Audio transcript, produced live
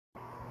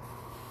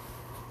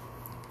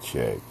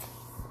Check.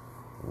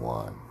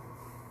 1,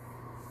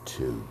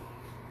 2,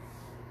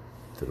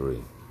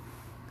 3.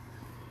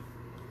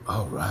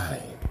 All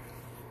right.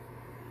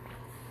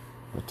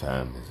 What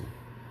time is it?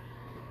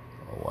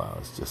 Oh, wow.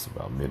 It's just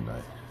about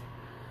midnight.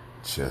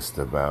 Just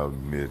about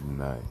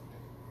midnight.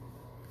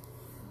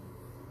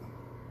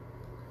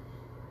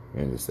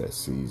 And it's that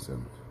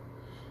season.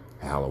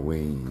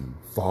 Halloween,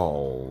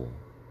 fall,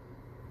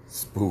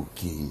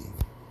 spooky,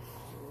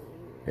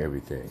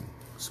 everything.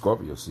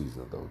 Scorpio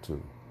season, though,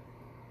 too.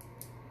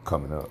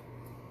 Coming up.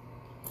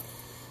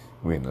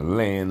 We're in the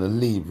land of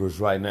Libras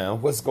right now.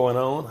 What's going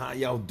on? How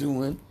y'all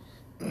doing?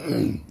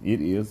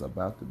 It is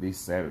about to be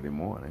Saturday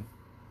morning.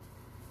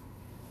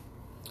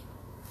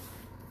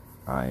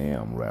 I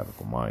am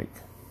Radical Mike.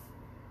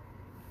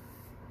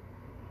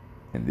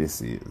 And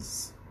this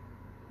is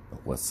the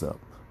What's Up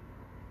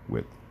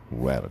with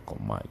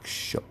Radical Mike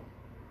show.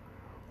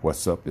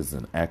 What's Up is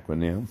an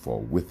acronym for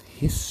With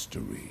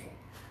History.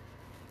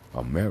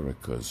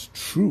 America's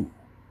true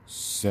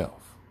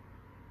self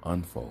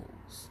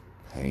unfolds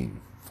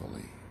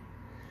painfully.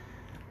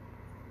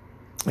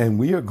 And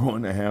we are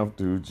going to have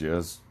to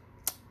just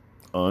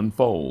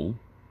unfold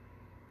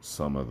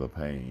some of the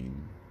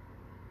pain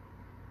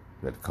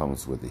that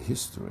comes with the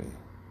history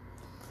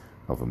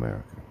of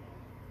America.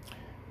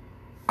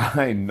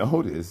 I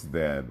noticed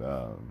that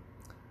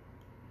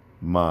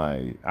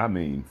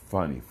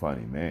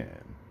funny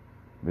man,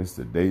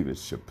 Mr. David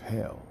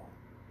Chappelle,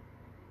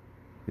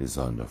 is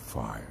under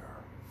fire.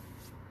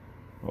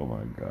 Oh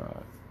my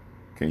God.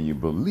 Can you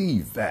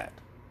believe that?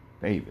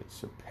 David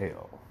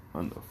Chappelle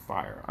under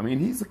fire. I mean,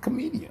 he's a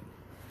comedian.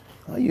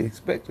 How you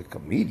expect a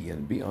comedian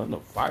to be under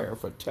fire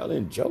for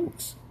telling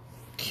jokes?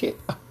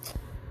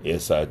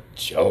 It's a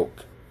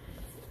joke.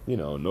 You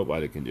know,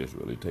 nobody can just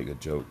really take a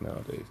joke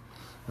nowadays.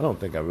 I don't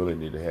think I really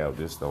need to have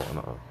this going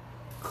on.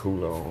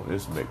 Cooler on.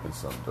 It's making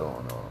something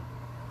going on.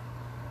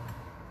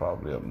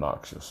 Probably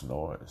obnoxious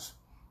noise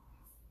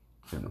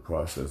in the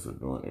process of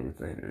doing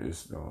everything that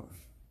it's doing.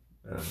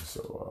 And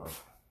so,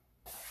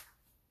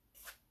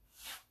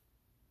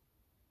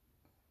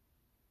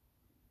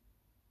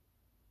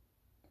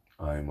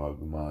 I'm of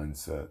the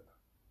mindset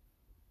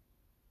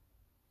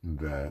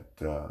that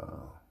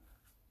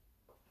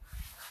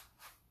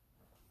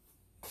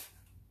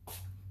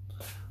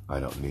I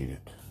don't need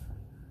it.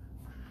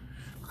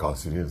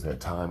 Because it is that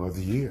time of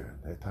the year,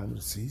 that time of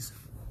the season.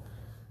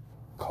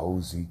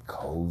 Cozy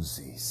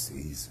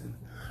season.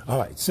 All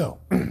right, so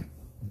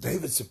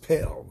David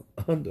Chappelle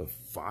under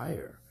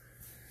fire.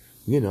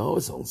 You know,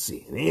 it's on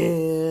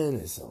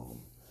CNN, it's on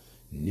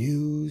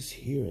news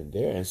here and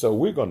there. And so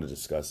we're going to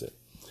discuss it.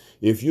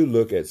 If you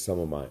look at some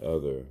of my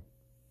other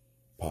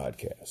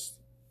podcasts,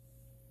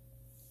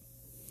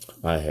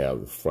 I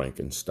have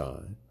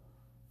Frankenstein,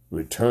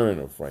 Return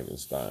of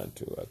Frankenstein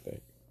 2, I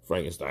think.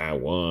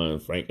 Frankenstein 1,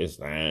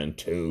 Frankenstein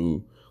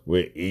 2,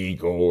 with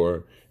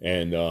Igor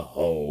and the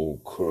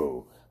whole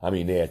crew. I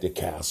mean, they're at the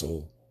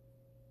castle.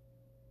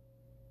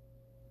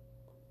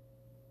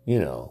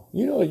 You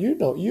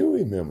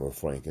remember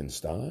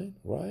Frankenstein,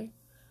 right?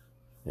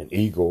 And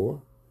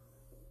Igor.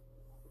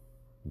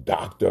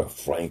 Dr.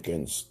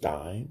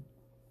 Frankenstein,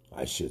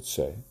 I should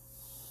say.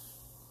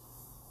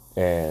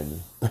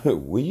 And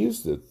we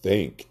used to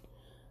think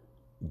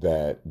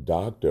that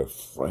Dr.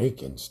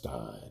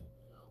 Frankenstein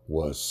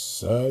was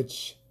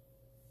such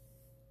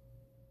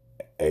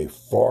a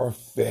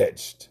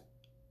far-fetched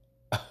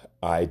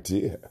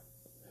idea.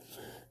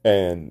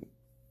 And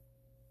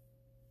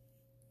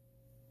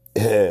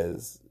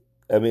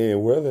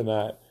whether or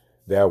not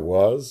there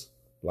was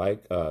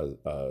like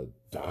a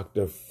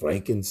Dr.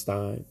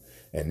 Frankenstein,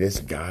 and this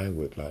guy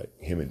with like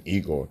him and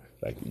Igor,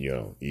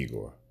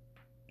 Igor.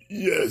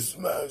 Yes,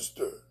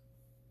 master.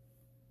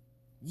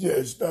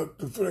 Yes,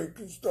 Dr.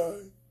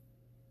 Frankenstein.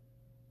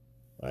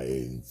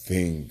 I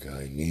think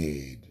I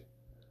need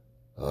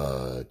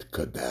a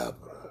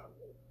cadaver.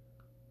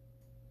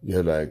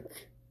 You're like,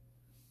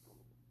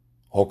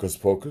 hocus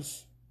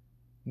pocus?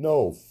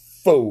 No,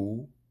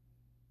 fool.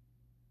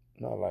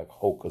 Not like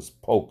hocus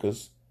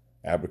pocus,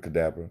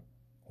 abracadabra,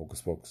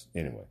 hocus pocus.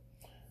 Anyway,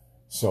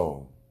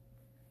 so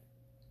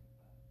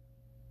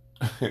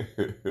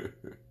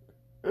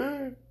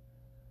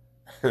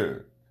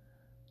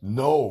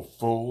no,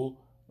 fool,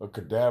 a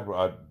cadaver,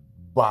 a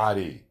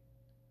body.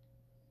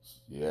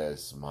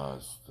 Yes,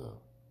 master.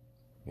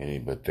 Any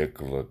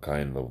particular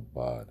kind of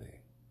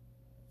body.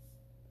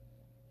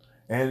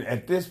 And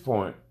at this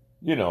point,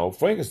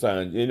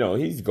 Frankenstein,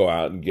 he'd go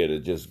out and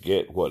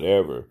get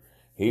whatever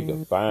he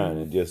could find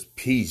and just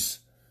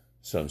piece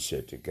some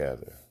shit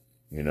together.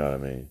 You know what I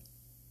mean?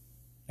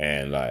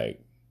 And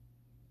like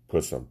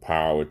put some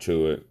power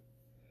to it.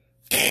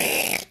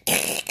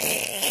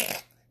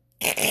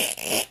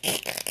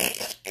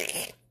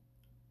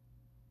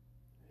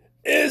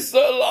 It's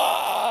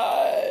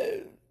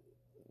alive!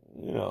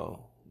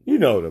 You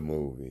know the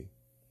movie.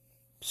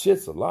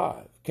 Shit's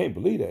alive. Can't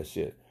believe that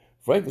shit.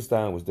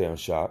 Frankenstein was damn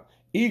shocked.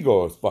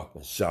 Igor is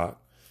fucking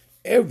shocked.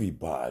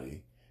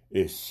 Everybody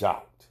is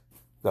shocked.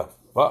 The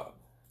fuck?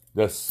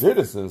 The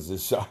citizens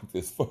is shocked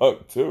as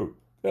fuck too.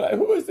 They're like,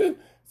 who is this?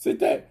 Sit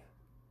that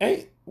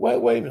ain't wait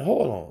a minute,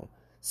 hold on.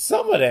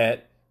 Some of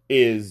that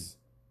is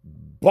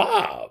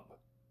Bob,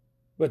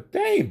 but they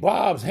ain't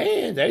Bob's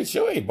hands. They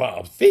sure ain't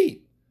Bob's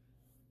feet.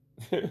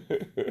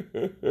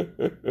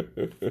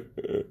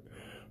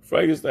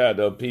 Frankenstein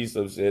done piece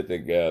some shit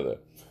together.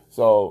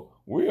 So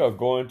we are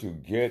going to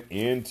get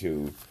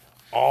into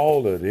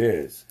all of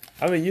this.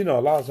 I mean, a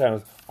lot of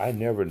times I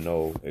never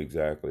know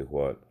exactly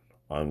what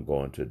I'm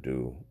going to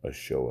do a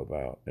show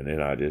about. And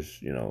then I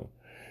just,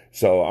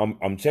 so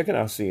I'm checking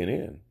out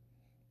CNN.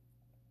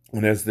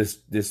 And there's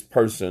this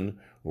person,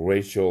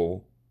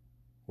 Raquel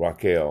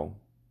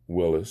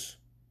Willis.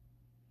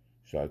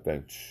 So I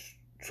think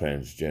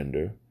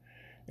transgender.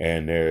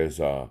 And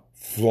there's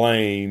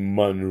Flame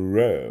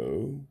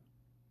Monroe,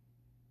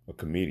 a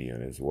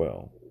comedian as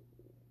well.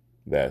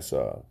 That's,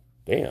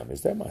 damn,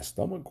 is that my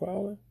stomach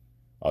growling?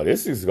 Oh,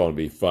 this is going to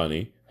be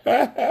funny.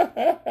 This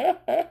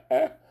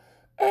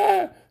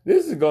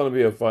is going to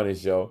be a funny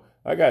show.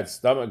 I got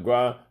stomach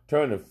growling,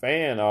 turn the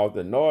fan off,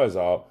 the noise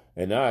off,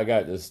 and now I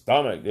got the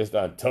stomach just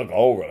done took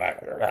over.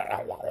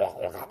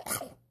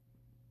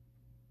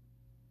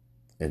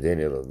 And then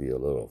it'll be a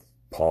little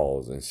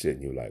pause and shit,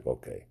 and you're like,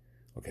 okay,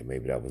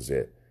 maybe that was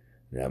it.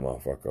 And that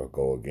motherfucker will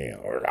go again.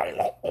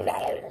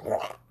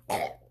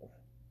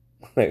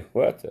 Like,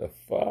 what the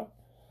fuck?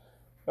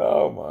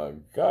 Oh my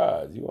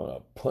God, you want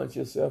to punch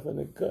yourself in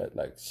the gut?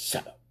 Like,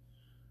 shut up.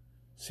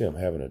 See, I'm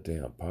having a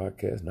damn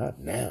podcast. Not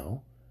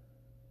now.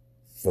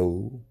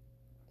 Fool.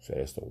 So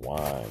it's the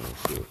wine and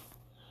shit.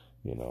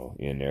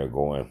 In there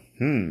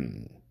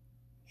going,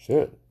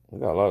 shit. We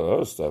got a lot of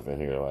other stuff in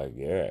here. Like,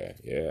 yeah.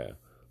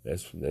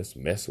 Let's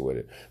mess with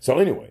it. So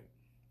anyway,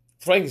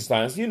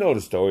 Frankenstein. So you know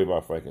the story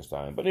about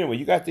Frankenstein. But anyway,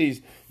 you got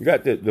the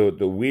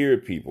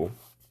weird people.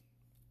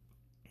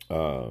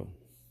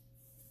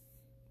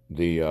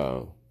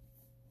 The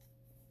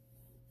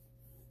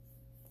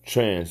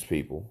trans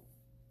people.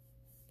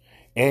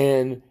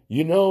 And,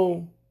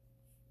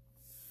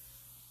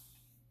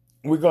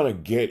 we're going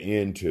to get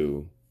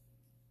into,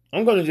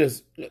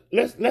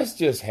 let's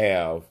just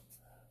have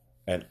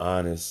an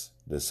honest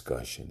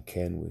discussion.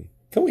 Can we?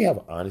 Can we have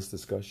an honest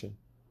discussion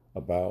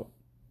about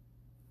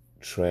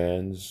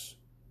transgender?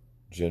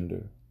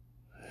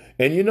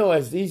 And,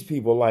 as these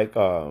people like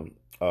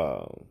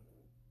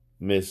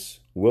Miss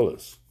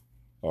Willis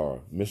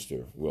or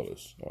Mr.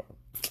 Willis or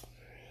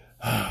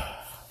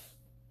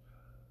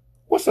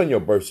what's on your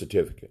birth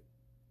certificate?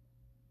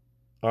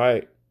 All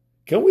right.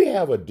 Can we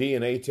have a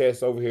DNA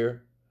test over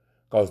here?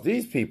 Because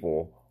these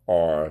people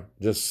are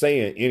just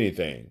saying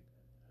anything.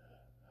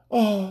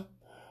 Oh,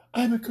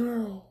 I'm a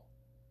girl.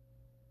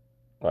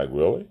 Like,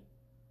 really?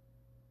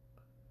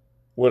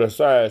 With a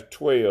size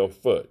 12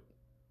 foot.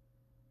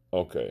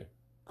 Okay,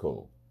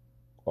 cool.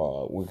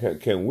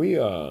 Can we,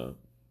 can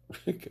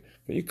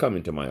you come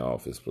into my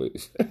office,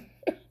 please?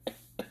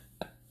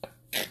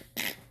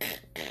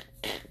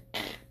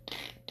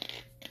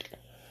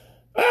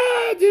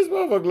 This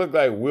motherfucker look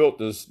like Wilt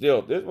the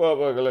Stilt. This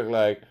motherfucker look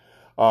like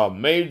a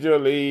major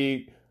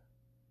league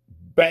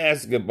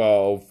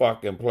basketball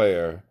fucking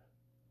player.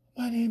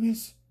 My name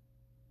is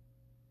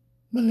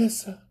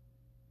Melissa.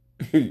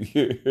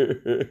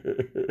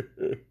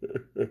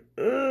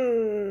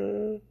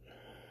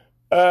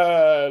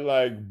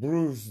 Like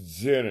Bruce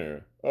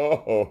Jenner.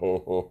 Oh.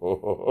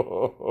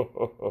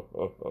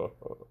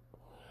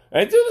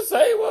 Ain't you the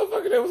same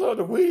motherfucker that was on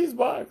the Wheeze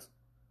box?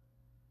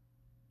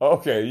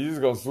 Okay, you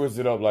just gonna switch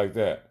it up like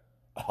that.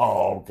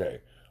 Oh, okay.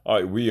 All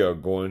right, we are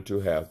going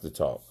to have to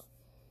talk.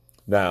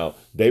 Now,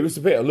 David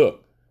Chappelle,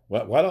 look,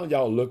 why don't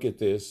y'all look at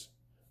this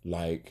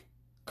like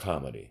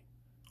comedy?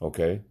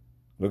 Okay?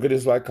 Look at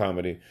this like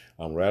comedy.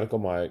 I'm Radical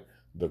Mike.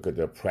 Look at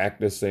the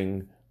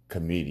practicing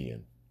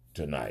comedian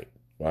tonight,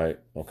 right?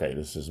 Okay,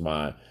 this is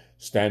my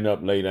stand up,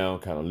 lay down,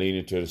 kind of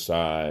leaning to the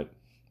side,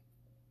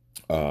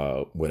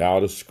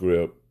 without a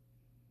script,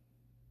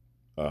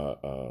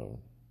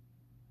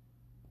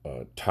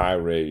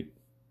 tirade,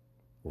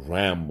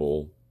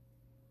 ramble,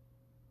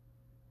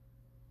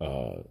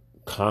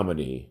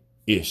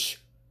 comedy-ish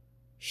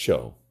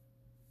show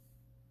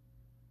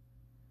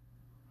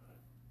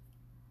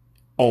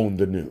on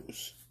the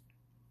news.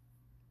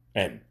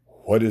 And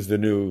what is the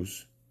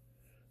news?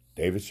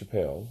 David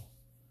Chappelle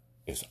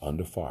is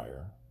under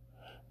fire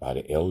by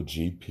the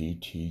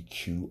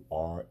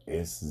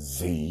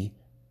LGBTQRSZ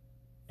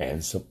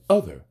and some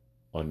other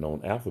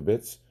unknown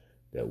alphabets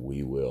that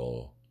we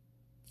will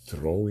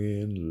throw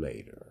in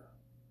later.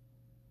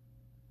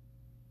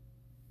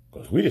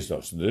 Because we just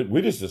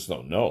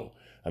don't know.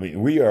 I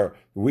mean, we are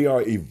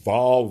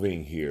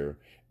evolving here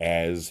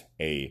as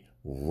a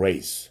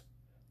race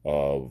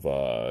of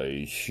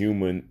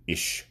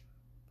human-ish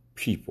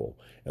people.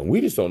 And we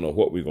just don't know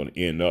what we're going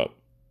to end up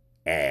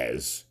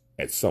as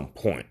at some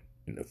point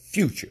in the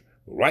future.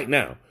 Right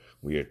now,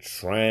 we are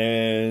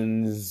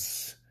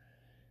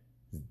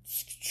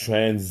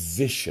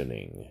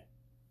transitioning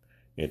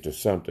into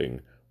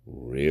something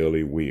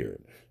really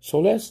weird. So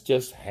let's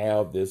just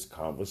have this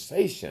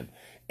conversation.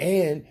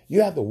 And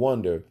you have to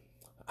wonder,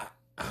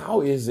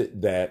 how is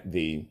it that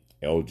the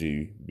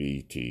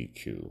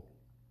LGBTQ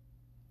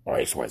or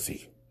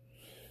XYZ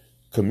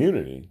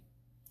community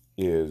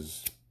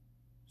is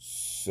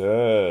so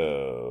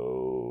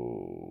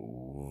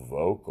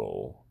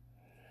vocal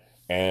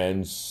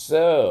and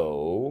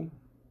so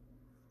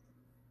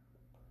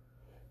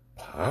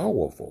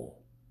powerful.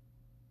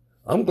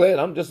 I'm glad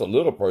I'm just a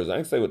little person. I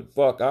can say what the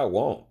fuck I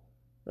want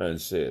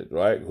and shit,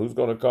 right? Who's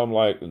gonna come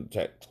like and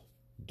check?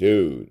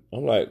 Dude,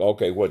 I'm like,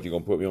 okay, what, you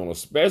gonna put me on a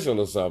special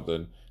or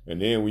something?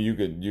 And then when you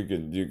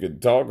can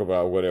talk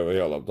about whatever the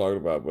hell I'm talking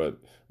about, but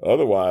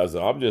otherwise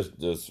I'm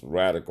just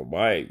radical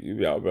Mike.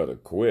 Y'all better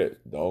quit.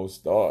 Don't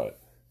start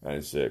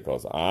and shit,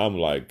 cause I'm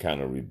like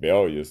kind of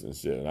rebellious and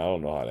shit, and I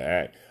don't know how to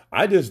act.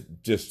 I just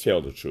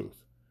tell the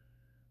truth.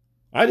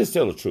 I just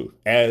tell the truth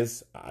I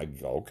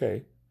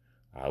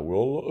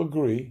will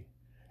agree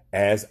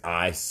as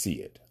I see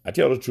it. I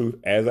tell the truth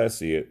as I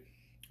see it.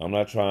 I'm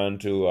not trying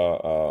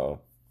to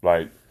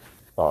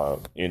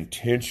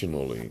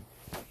intentionally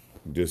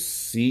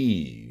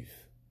deceive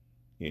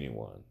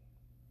anyone.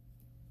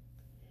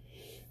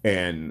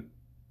 And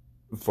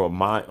from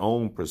my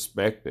own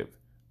perspective,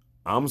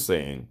 I'm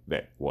saying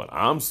that what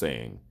I'm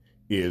saying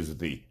is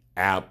the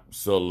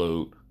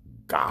absolute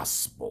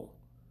gospel.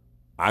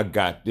 I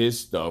got this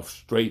stuff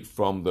straight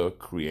from the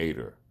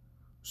Creator.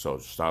 So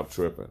stop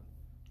tripping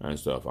and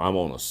stuff. I'm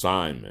on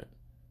assignment.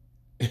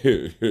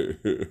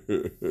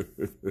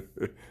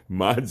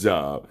 My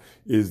job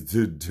is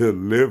to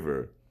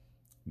deliver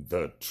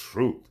the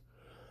truth.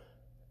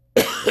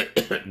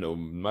 No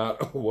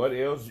matter what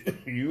else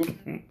you...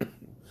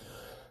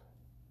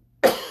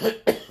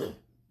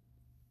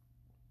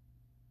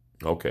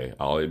 Okay,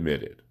 I'll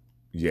admit it.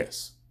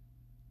 Yes,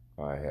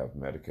 I have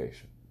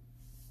medication.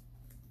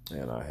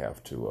 And I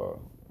have to...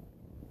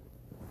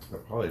 I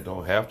probably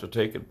don't have to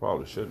take it,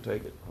 probably shouldn't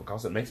take it,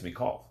 because it makes me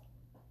cough.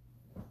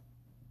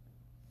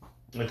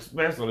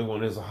 Especially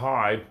when it's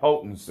high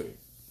potency.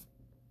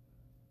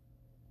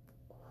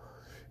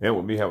 And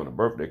with me having a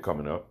birthday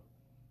coming up,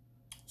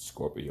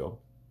 Scorpio,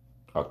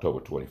 October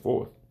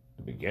 24th,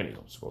 the beginning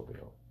of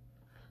Scorpio,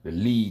 the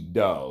lead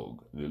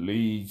dog, the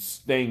lead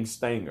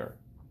stinger.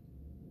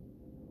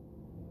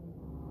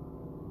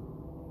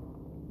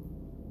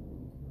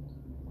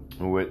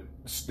 With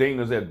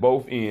stingers at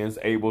both ends,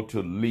 able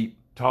to leap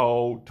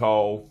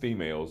tall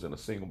females in a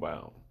single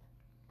bound.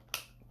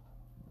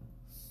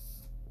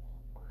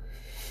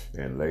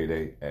 And lay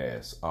their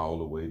ass all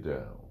the way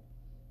down.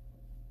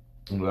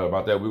 I'm glad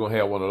about that. We're gonna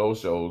have one of those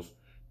shows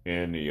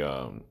in the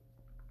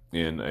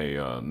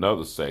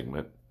another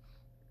segment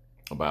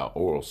about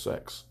oral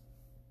sex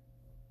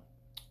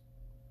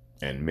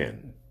and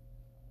men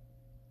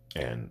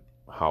and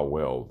how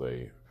well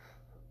they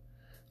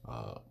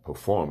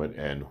perform it,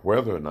 and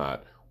whether or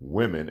not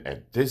women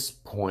at this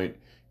point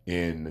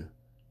in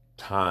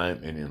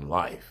time and in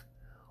life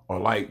are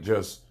like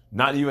just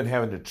not even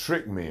having to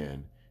trick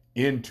men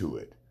into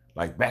it.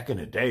 Like back in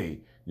the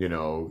day, you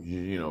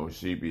know,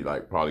 she'd be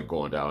like probably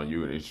going down on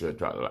you, and she'd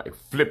try to like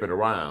flip it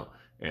around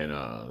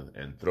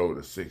and throw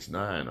the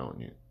 6ix9ine on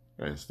you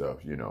and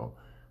stuff, you know.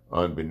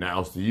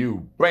 Unbeknownst to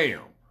you,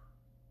 bam,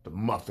 the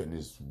muffin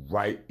is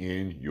right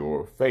in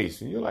your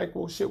face. And you're like,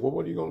 well, shit, well,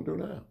 what are you going to do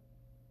now?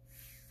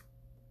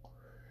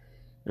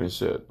 And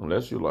shit,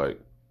 unless you're like,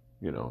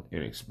 you know,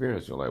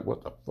 inexperienced, you're like,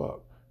 what the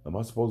fuck am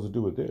I supposed to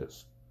do with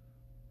this?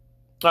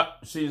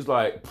 She's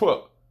like,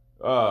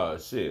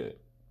 shit,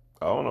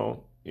 I don't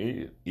know,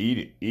 eat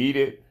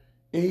it.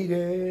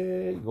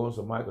 Going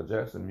some Michael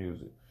Jackson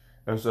music.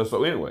 And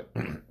so anyway,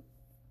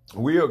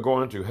 we are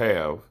going to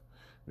have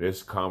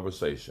this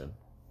conversation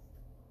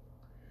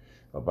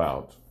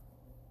about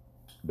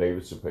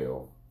David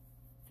Chappelle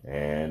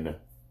and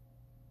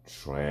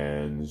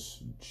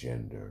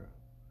transgender.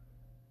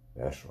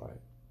 That's right.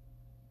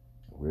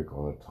 We're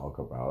going to talk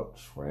about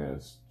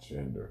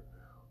transgender.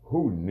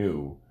 Who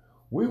knew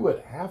we would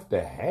have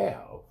to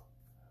have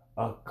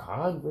a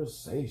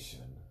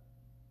conversation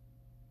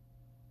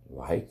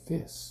like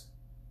this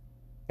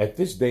at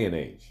this day and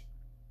age,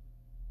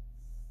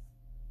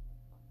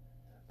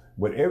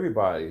 when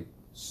everybody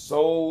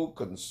so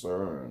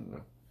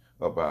concerned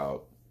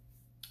about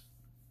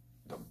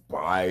the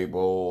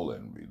Bible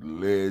and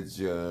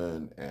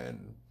religion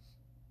and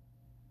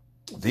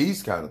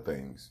these kind of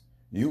things,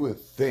 you would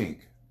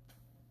think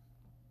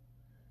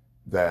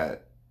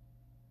that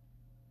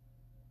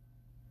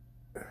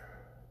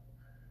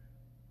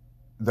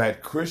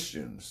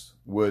Christians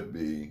would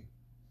be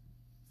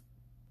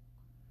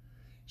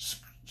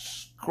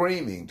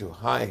screaming to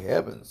high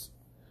heavens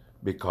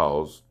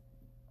because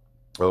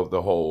of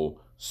the whole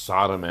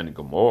Sodom and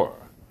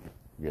Gomorrah,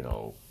 you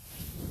know,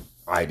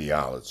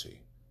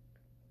 ideology.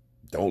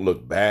 Don't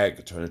look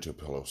back, turn into a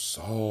pillow of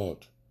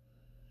salt.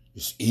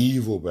 It's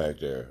evil back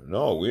there.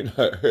 No, we're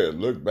not here.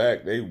 Look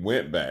back, they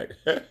went back.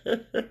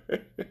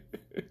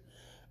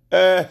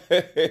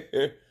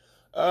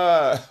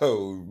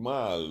 Oh,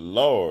 my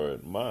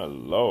Lord, my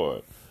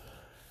Lord.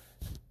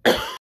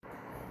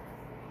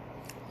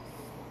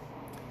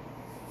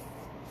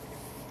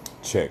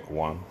 Check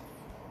 1.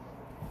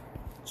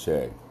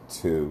 Check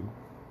 2.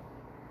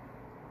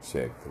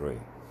 Check 3.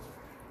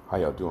 How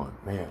y'all doing?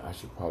 Man, I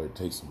should probably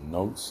take some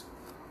notes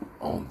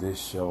on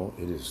this show.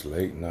 It is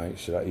late night.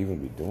 Should I even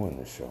be doing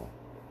this show?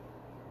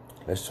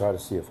 Let's try to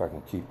see if I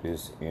can keep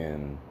this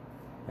in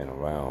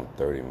around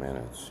 30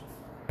 minutes.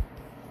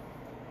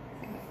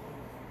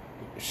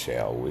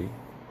 Shall we?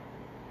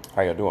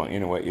 How y'all doing?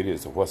 Anyway, it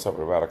is the What's Up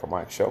with Radical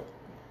Mike show.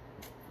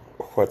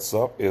 What's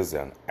Up is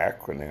an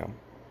acronym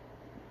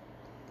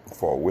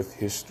for With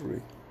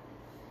History,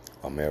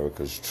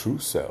 America's True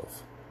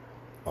Self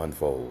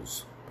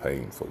Unfolds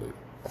Painfully.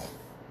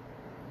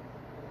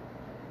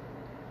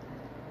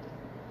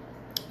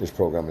 This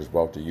program is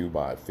brought to you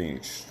by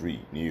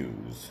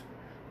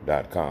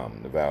PhoenixStreetNews.com,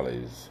 the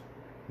Valley's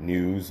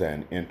news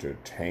and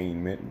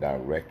entertainment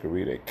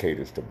directory that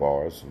caters to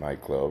bars,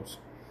 nightclubs,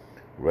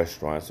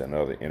 restaurants, and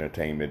other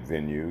entertainment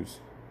venues,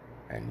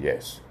 and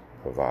yes,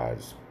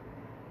 provides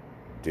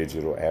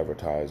digital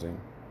advertising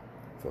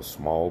for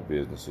small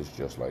businesses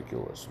just like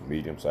yours,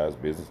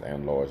 medium-sized business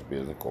and large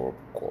business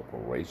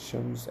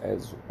corporations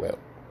as well.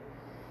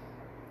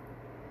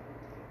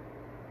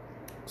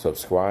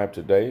 Subscribe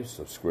today.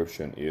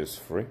 Subscription is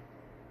free.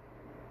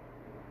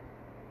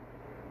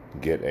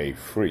 Get a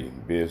free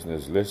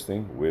business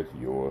listing with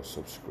your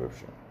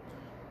subscription.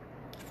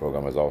 This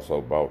program is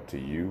also brought to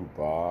you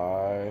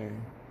by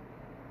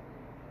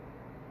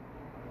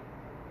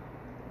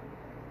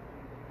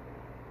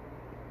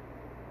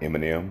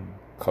M&M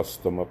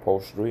Custom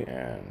Upholstery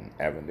and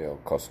Avondale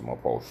Custom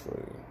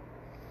Upholstery.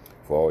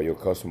 For all your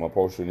custom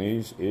upholstery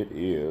needs, it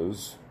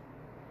is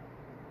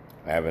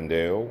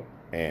Avondale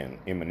and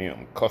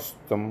M&M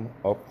Custom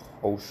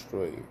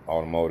Upholstery,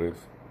 automotive,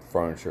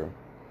 furniture,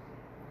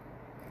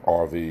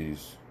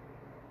 RVs,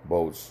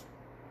 boats.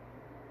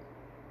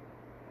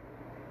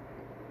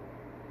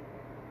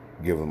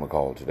 Give them a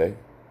call today,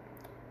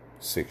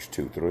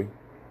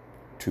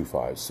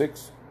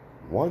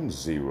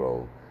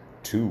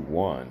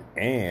 623-256-1021,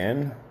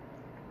 and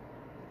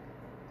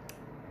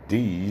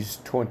D's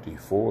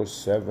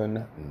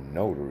 24/7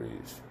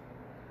 Notaries.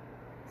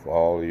 For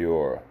all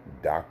your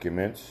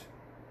documents,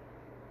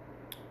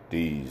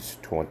 D's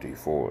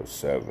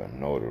 24/7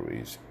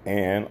 Notaries,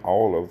 and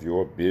all of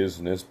your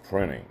business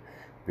printing,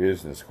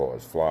 business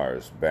cards,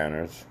 flyers,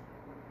 banners,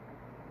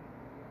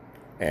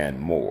 and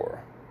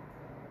more.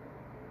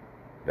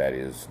 That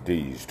is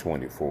D's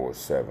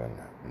 24/7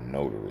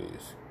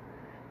 Notaries.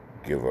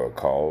 Give her a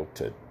call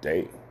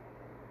today,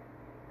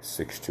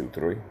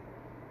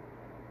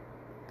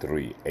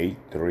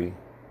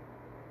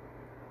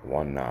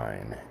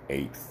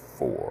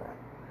 623-383-1984.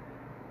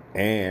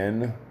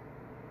 And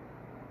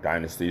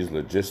Dynasty's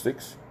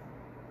Logistics,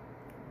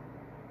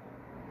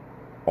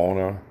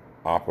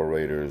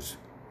 owner-operators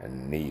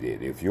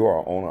needed. If you are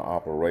an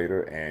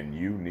owner-operator and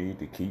you need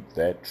to keep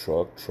that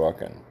truck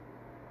trucking,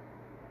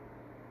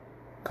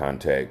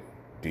 contact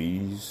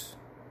D's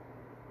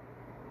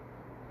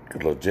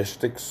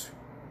Logistics,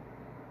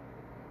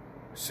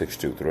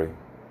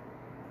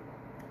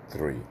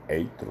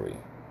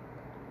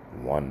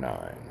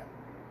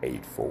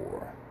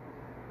 623-383-1984.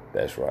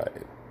 That's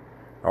right.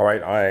 All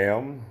right, I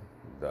am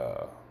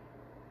the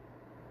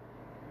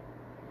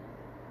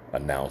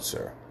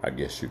announcer, I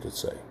guess you could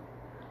say.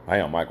 I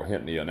am Michael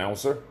Hinton, the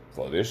announcer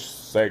for this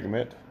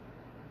segment.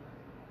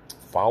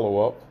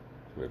 Follow up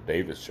with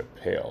David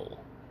Chappelle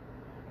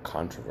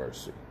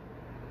controversy.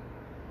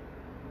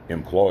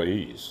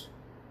 Employees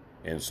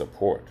in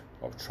support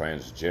of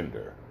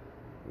transgender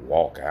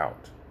walk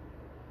out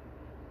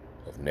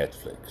of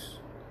Netflix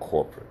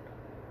corporate.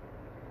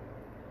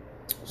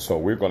 So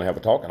we're going to have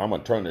a talk, and I'm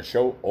going to turn the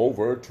show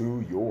over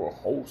to your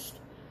host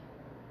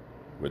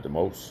with the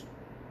most,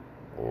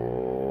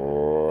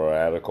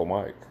 Radical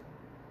Mike,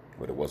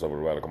 with the What's Up with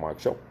Radical Mike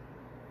show.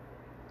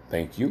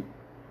 Thank you.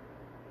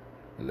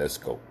 Let's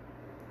go.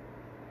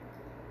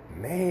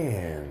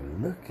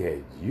 Man, look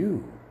at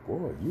you.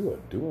 Boy, you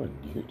are doing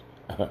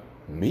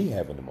me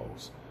having the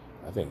most.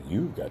 I think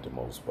you've got the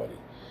most, buddy.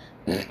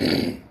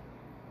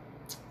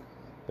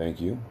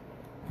 Thank you.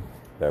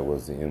 That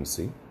was the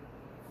MC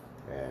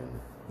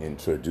and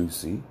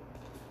introducee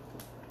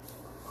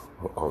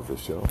of the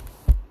show,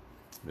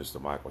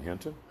 Mr. Michael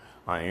Hinton.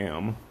 I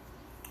am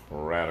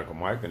Radical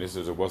Mike, and this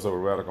is a What's Up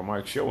with Radical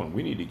Mike show, and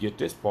we need to get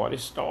this party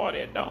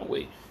started, don't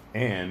we?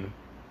 And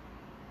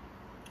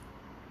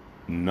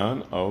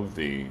none of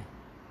the,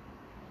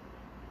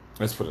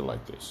 let's put it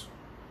like this,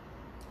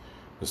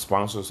 the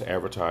sponsors,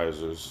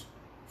 advertisers,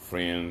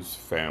 friends,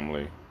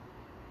 family,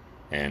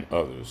 and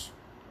others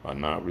are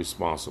not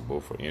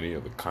responsible for any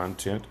of the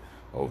content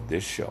of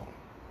this show.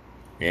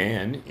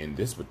 And in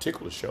this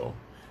particular show,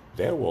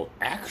 there will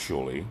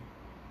actually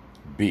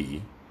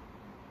be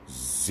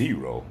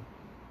zero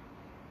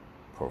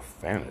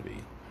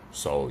profanity.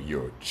 So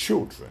your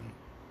children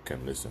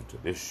can listen to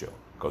this show,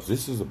 because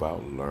this is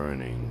about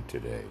learning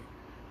today.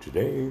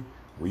 Today,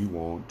 we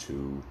want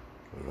to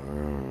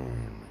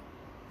learn.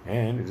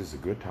 And it is a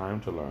good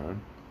time to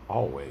learn,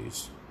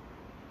 always.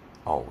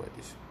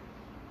 Always.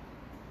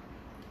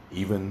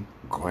 Even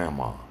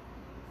grandma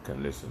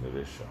can listen to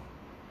this show.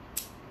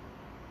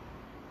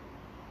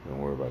 Don't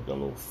worry about that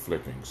little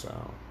flicking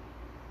sound.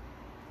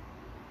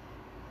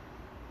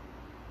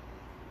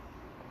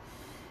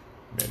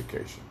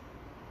 Medication.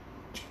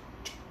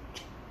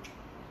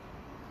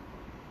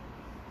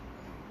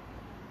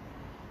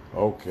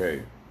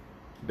 Okay.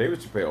 David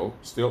Chappelle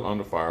still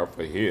under fire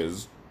for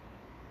his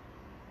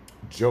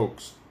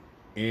jokes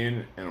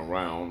in and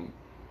around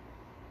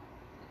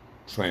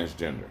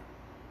transgender.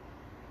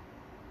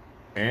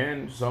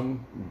 And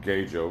some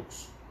gay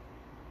jokes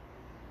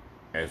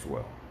as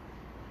well.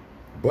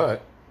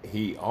 But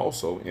he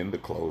also, in the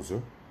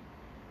closer,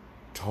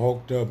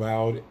 talked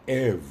about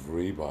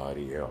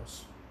everybody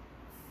else.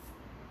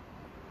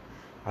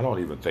 I don't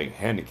even think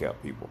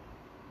handicapped people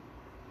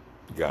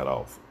got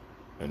off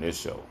in this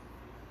show.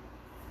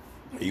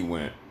 He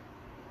went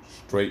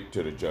straight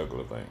to the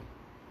jugular thing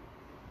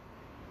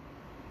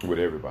with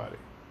everybody.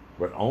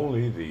 But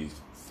only the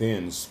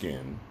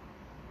thin-skinned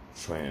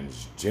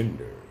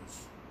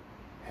transgenders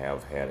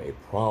have had a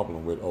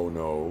problem with, oh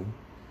no,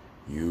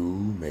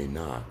 you may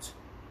not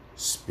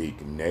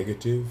speak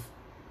negative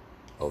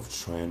of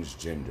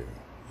transgender.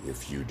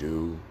 If you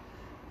do,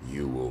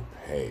 you will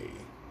pay.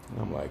 And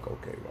I'm like,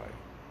 okay, right.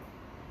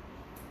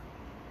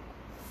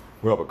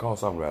 Well,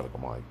 because I'm Radical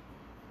Mike,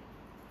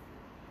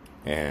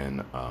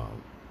 and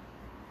I'm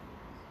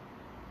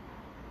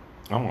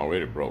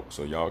already broke,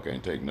 so y'all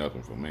can't take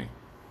nothing from me.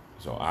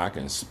 So I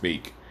can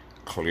speak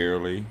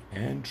clearly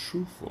and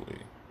truthfully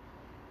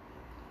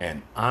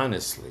and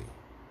honestly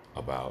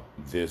about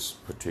this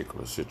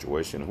particular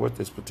situation. And what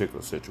this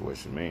particular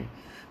situation means,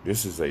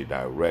 this is a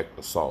direct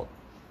assault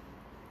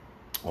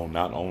on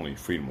not only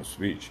freedom of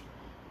speech,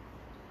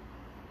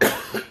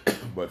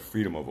 but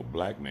freedom of a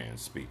black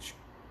man's speech.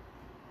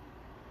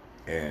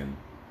 And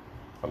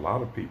a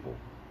lot of people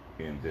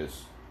in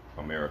this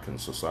American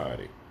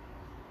society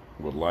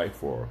would like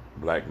for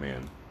black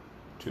men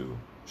to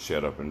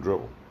shut up and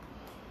dribble.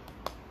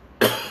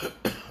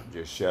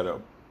 Just shut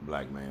up,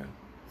 black man.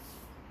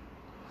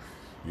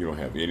 You don't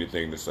have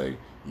anything to say.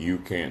 You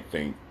can't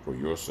think for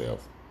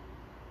yourself.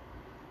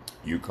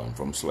 You come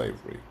from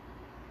slavery.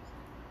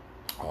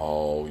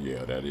 Oh,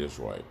 yeah, that is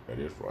right. That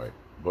is right.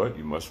 But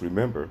you must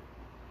remember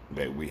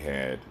that we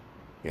had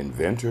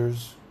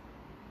inventors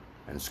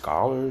and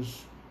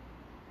scholars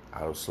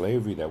out of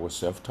slavery that were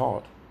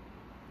self-taught.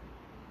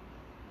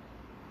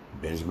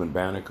 Benjamin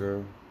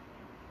Banneker,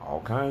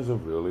 all kinds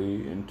of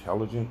really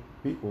intelligent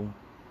people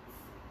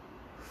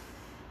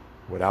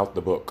without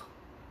the book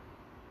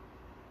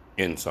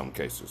in some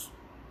cases.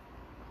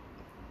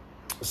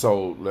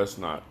 So let's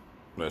not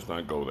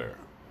go there,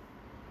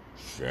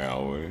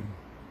 shall we?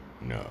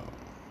 No.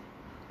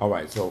 All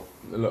right, so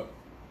look,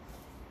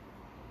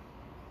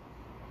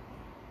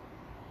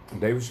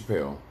 David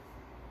Chappelle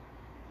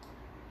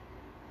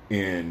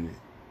in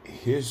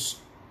his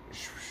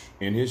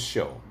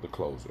show, The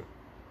Closer,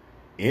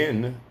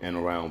 in and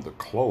around the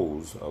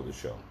close of the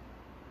show,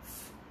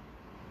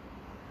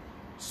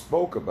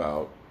 spoke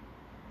about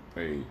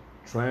a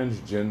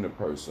transgender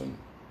person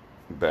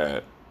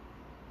that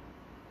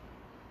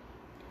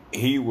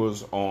he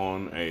was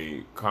on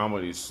a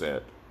comedy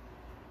set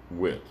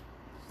with.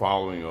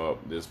 Following up,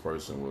 this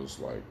person was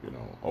like,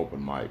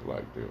 open mic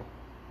like deal,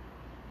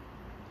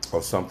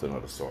 or something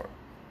of the sort.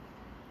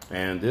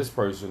 And this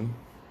person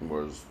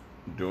was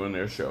doing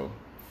their show,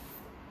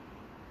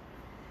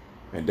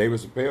 and David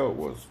Chappelle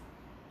was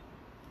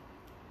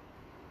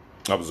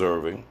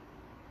observing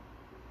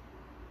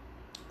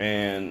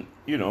and,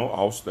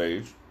 off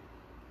stage,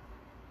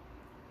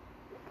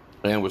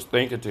 and was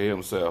thinking to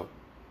himself,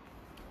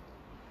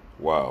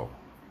 wow,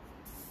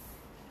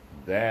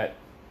 that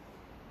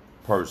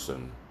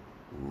person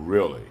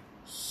really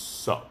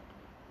sucked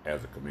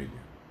as a comedian.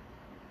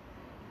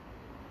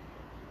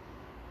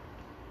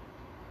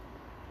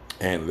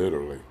 And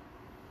literally.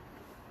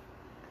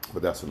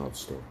 But that's another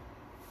story.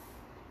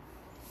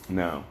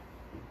 Now,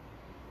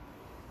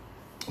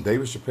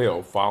 David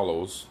Chappelle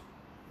follows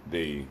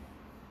the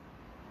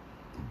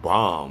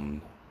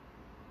bombed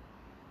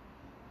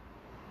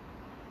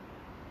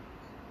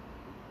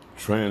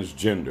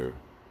transgender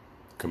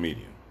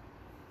comedian.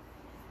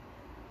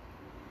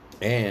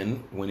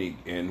 And when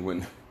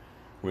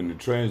the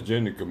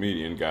transgender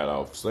comedian got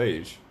off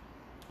stage,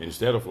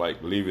 instead of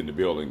leaving the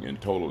building in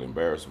total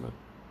embarrassment,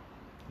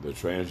 the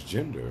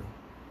transgender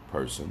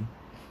person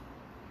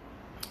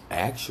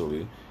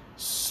actually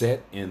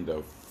sat in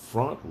the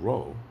front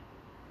row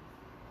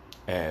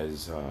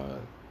as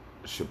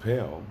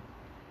Chappelle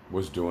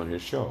was doing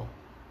his show.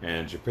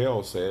 And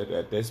Chappelle said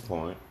at this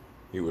point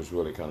he was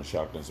really kind of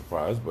shocked and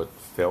surprised, but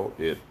felt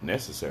it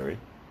necessary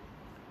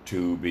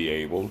to be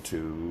able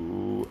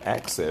to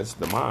access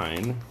the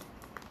mind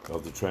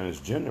of the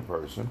transgender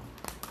person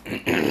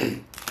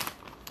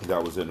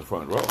that was in the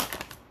front row.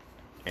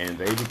 And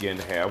they began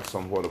to have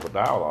somewhat of a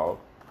dialogue.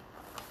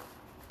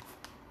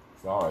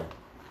 Sorry.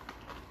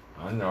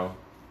 I know.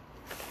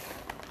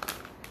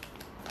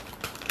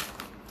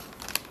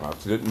 I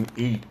didn't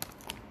eat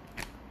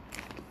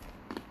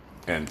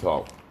and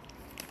talk.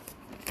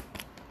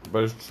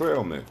 But it's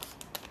trail mix.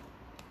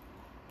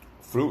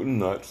 Fruit and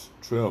nuts,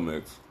 trail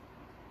mix,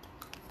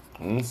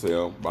 on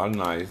sale by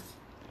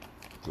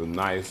the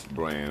Nice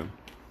brand,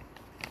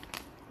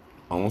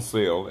 on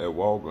sale at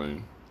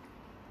Walgreens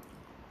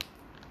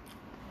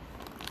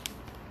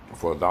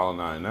for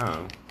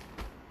 $1.99.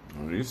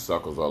 And these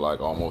suckers are like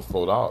almost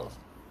 $4.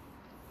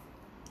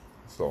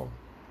 So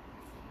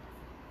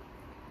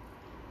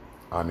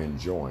I'm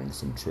enjoying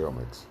some trail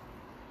mix.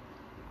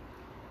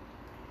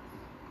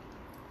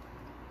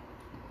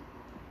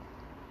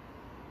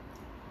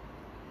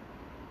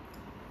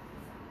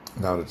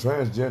 Now the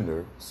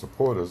transgender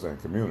supporters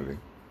and community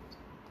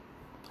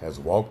has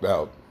walked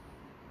out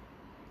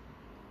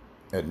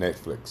at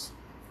Netflix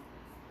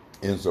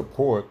in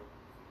support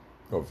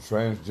of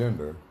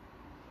transgender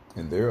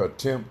in their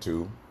attempt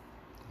to,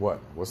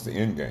 what's the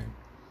end game?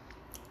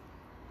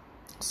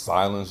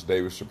 Silence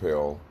David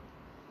Chappelle,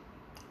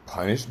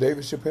 punish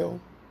David Chappelle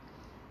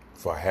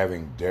for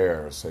having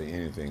dare say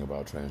anything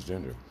about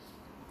transgender.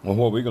 Well,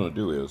 what we're going to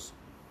do is,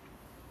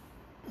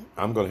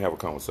 I'm going to have a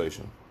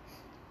conversation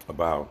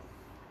about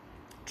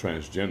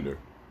transgender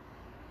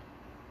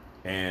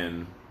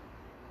and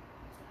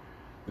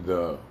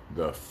the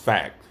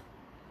fact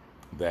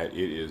that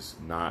it is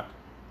not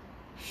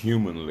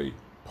humanly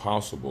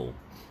possible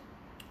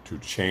to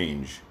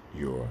change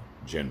your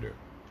gender.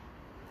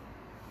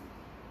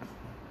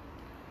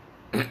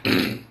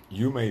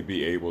 You may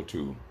be able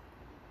to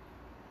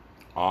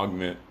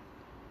augment,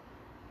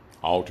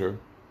 alter,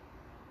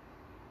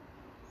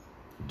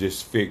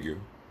 disfigure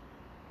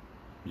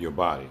your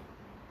body,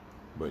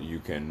 but you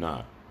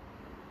cannot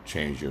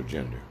change your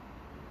gender.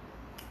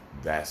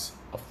 That's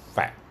a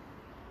fact.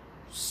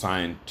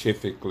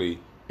 Scientifically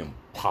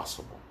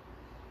impossible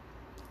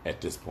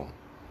at this point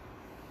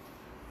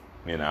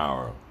in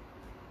our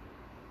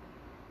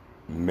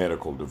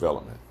medical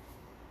development.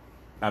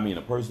 I mean,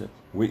 a person,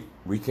 we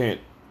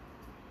can't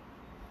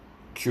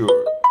cure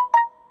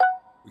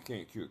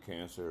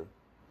cancer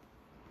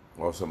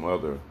or some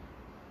other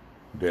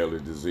deadly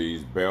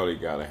disease. Barely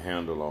got a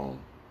handle on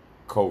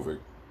COVID,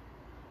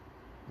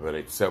 but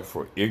except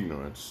for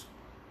ignorance,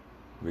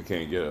 we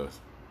can't get a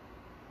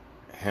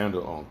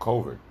handle on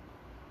COVID,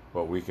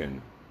 but we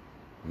can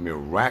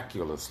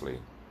miraculously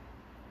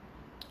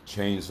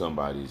change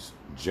somebody's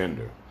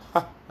gender.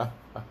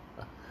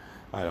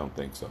 I don't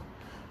think so.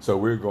 So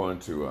we're going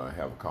to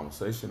have a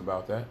conversation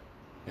about that,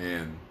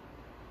 and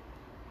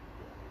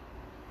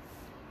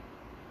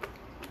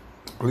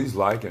please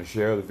like and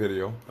share the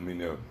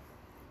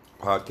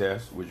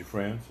podcast with your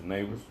friends and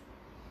neighbors,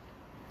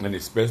 and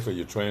especially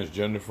your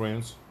transgender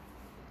friends.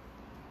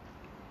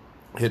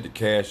 Hit the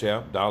Cash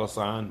App,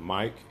 $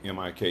 Mike,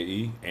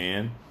 M-I-K-E,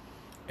 and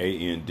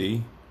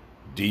A-N-D,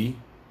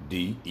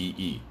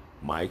 D-D-E-E,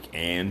 Mike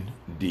and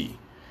D.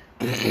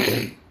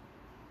 Hit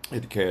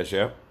the Cash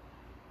App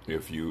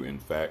if you, in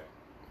fact,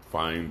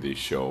 find the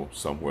show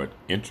somewhat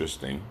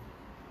interesting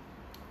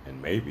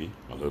and maybe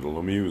a little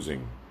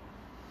amusing.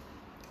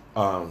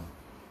 The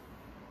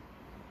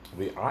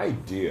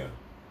idea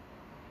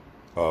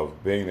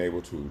of being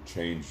able to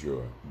change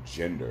your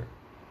gender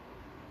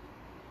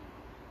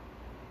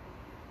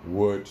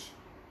would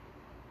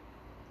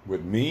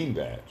mean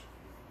that,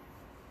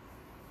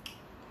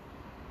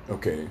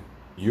 okay,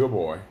 you're a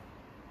boy,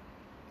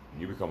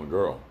 you become a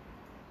girl.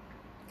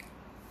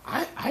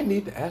 I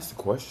need to ask the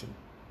question,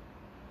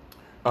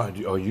 are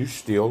you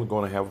still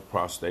going to have a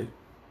prostate?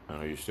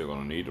 Are you still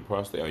going to need a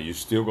prostate? Are you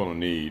still going to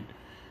need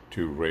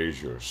to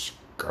raise your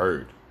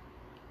skirt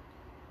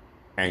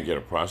and get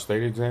a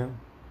prostate exam?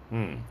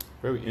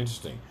 Very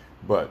interesting.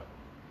 But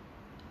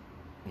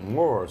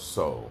more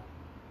so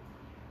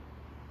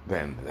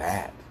than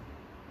that,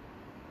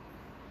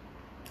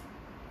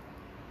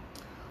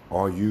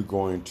 are you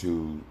going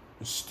to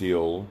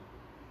still,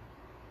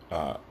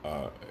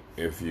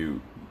 if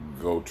you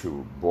go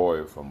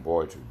from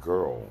boy to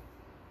girl,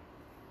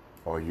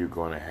 are you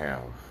going to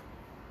have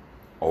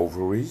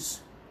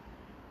ovaries,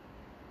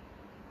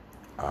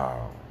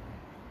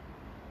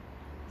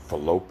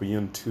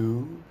 fallopian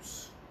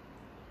tubes,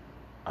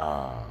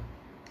 a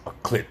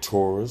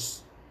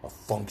clitoris, a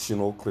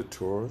functional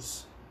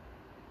clitoris?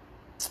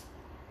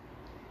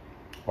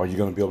 Are you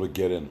going to be able to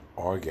get an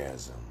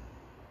orgasm?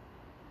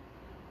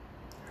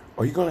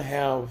 Are you going to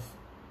have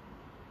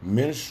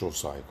menstrual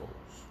cycles?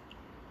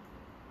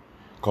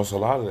 Because a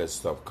lot of that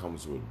stuff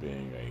comes with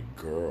being a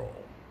girl.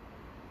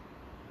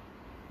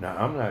 Now,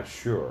 I'm not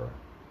sure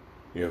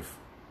if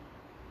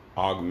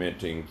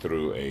augmenting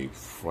through a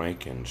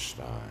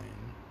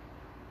Frankenstein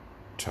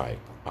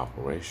type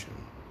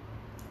operation,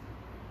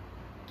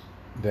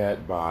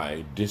 that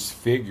by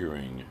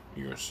disfiguring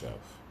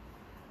yourself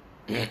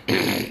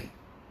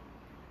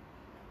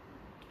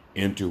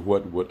into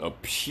what would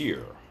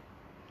appear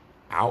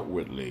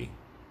outwardly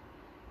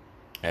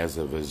as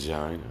a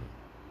vagina.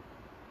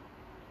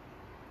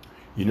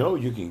 You know,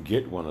 you can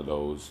get one of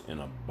those in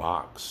a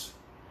box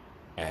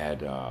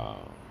at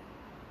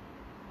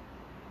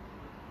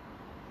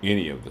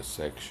any of the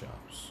sex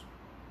shops.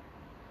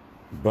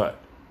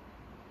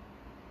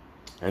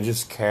 And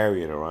just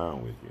carry it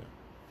around with you.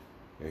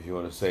 If you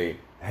want to say,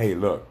 hey,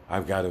 look,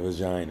 I've got a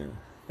vagina.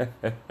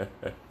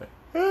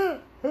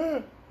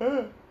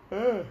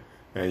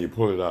 and you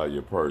pull it out of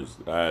your purse.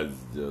 That's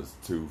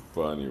just too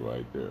funny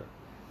right there.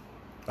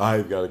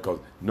 I've got to cause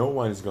no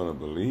one is going to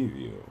believe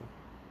you.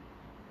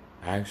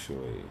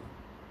 Actually,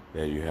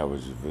 that you have a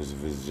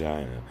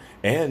vagina.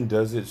 And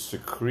does it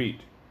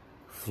secrete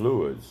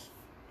fluids?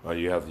 Or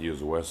you have to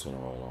use Western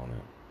oil on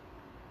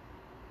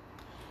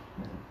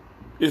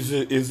it? Is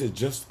it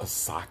just a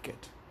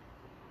socket?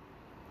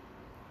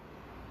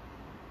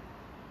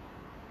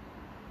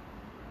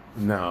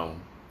 Now,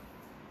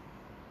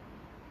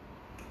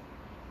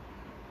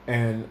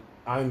 and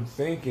I'm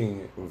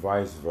thinking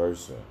vice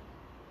versa.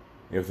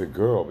 If the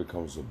girl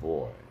becomes a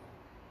boy,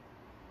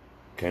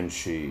 can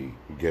she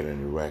get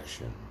an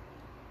erection?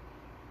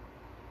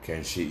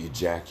 Can she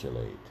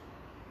ejaculate?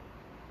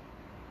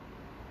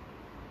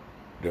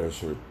 Does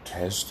her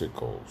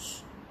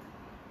testicles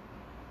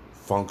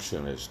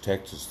function as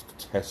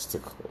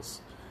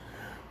testicles?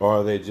 Or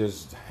are they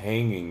just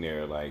hanging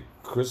there like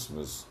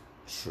Christmas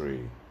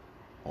tree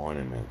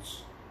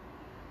ornaments?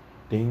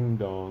 Ding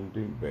dong,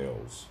 ding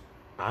bells.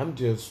 I'm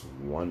just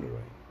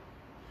wondering.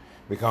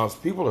 Because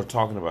people are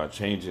talking about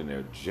changing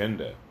their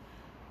gender.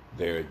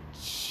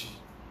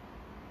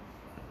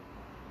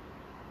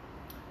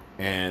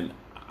 And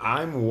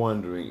I'm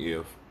wondering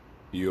if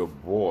you're a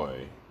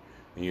boy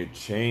and you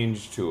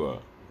change to a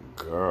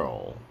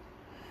girl.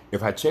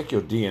 If I check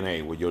your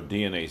DNA, will your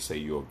DNA say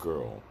you're a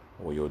girl?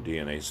 Or will your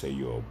DNA say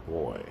you're a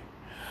boy?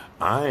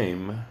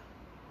 I'm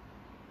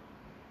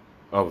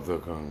of the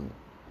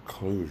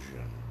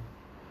conclusion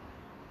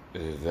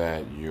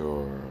that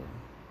your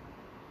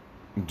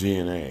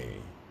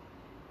DNA,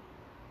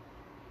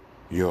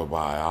 your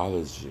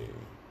biology,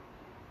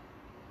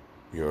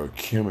 your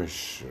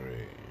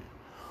chemistry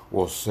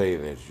will say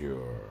that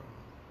you're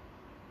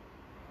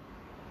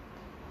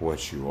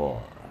what you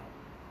are,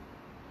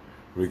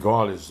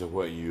 regardless of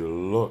what you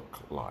look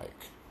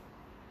like.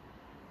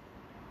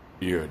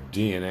 Your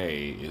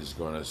DNA is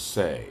going to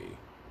say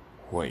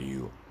what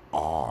you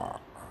are.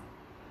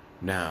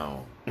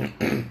 Now,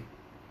 I'm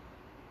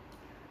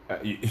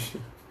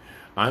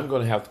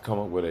going to have to come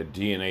up with a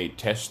DNA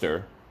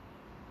tester.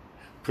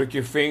 Prick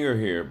your finger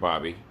here,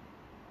 Bobby.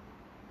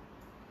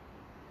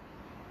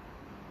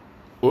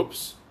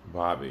 Oops,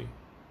 Bobby.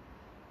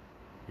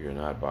 You're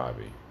not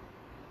Bobby.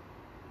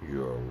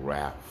 You're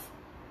Ralph.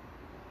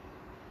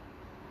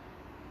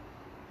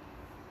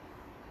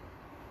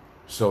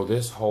 So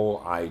this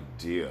whole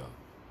idea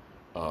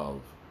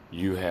of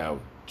you have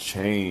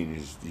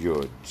changed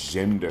your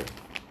gender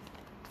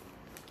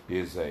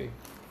is a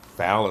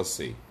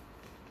fallacy.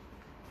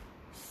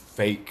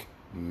 Fake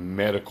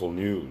medical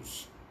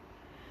news.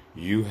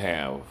 You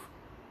have,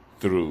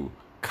 through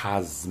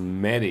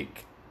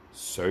cosmetic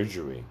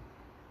surgery,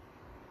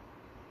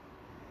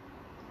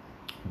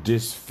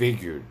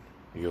 disfigured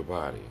your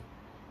body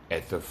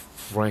at the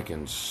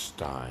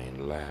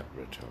Frankenstein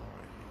laboratory.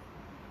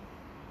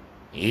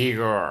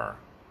 Igor.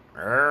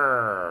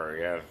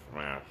 Yes,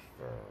 master.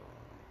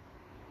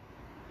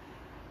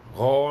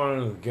 Go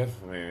and get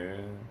me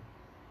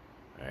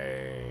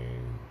a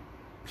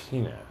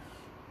penis.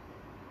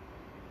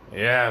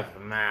 Yes,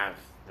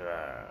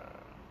 master.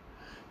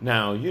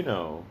 Now,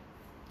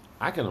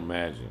 I can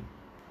imagine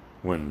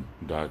when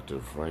Dr.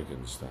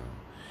 Frankenstein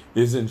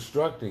is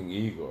instructing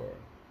Igor,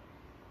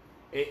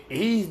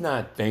 he's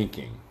not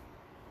thinking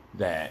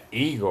that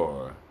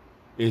Igor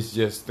is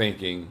just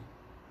thinking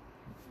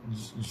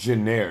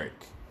generic.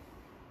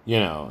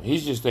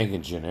 He's just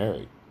thinking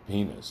generic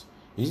penis.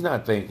 He's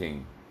not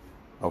thinking,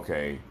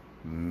 okay,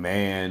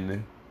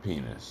 man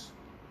penis.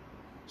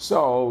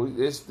 So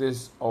it's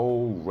this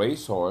old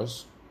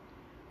racehorse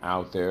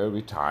out there,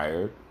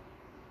 retired,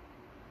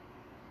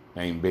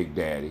 named Big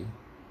Daddy.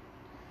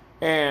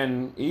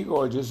 And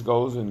Igor just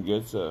goes and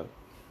gets a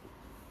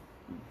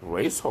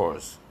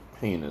racehorse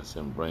penis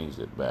and brings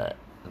it back.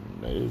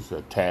 And they just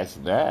attach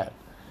that.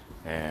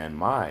 And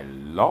my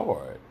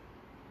Lord,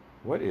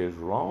 what is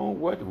wrong?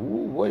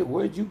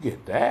 Where'd you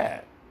get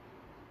that?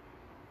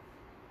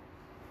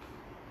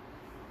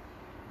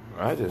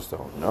 I just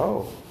don't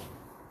know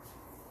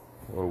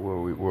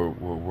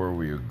where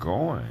we are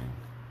going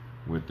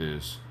with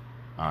this.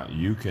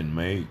 You can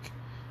make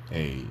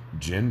a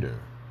gender.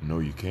 No,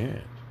 you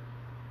can't.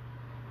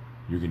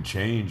 You can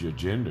change your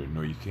gender.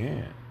 No, you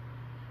can't.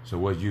 So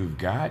what you've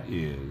got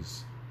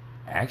is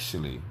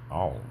actually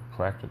all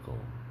practical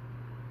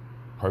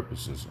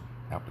purposes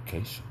and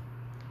application.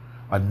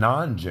 A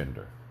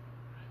non-gender,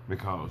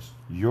 because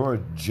your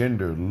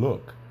gender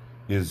look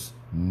is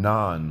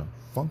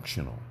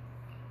non-functional.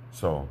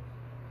 So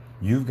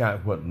you've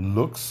got what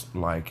looks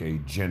like a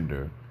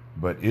gender,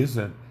 but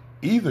isn't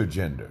either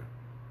gender.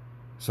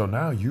 So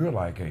now you're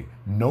like a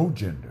no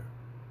gender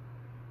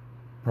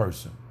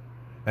person.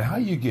 And how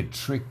do you get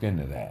tricked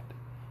into that?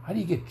 How do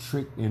you get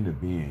tricked into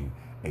being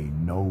a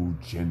no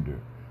gender?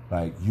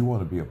 Like, you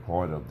want to be a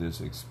part of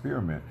this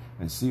experiment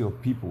and see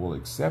if people will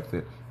accept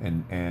it.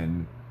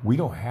 And we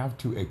don't have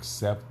to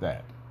accept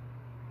that.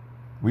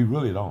 We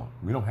really don't.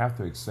 We don't have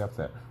to accept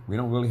that. We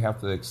don't really have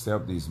to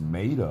accept these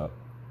made up,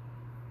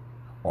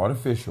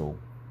 artificial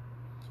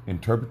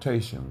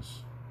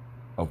interpretations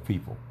of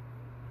people.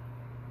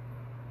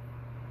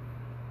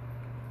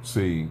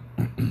 See,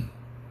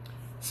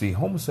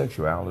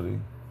 homosexuality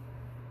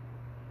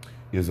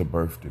is a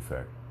birth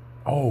defect.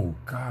 Oh,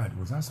 God,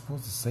 was I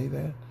supposed to say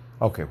that?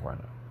 Okay, why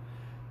not?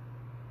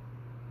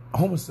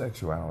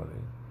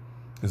 Homosexuality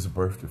is a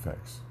birth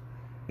defect.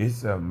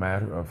 It's a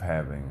matter of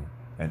having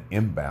an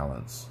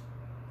imbalance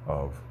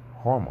of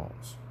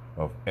hormones,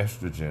 of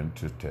estrogen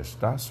to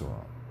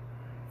testosterone.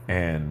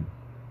 And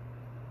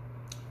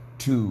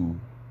to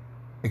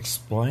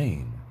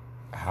explain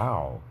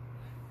how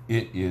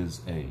it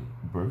is a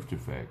birth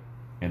defect,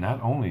 and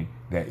not only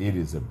that it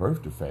is a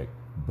birth defect,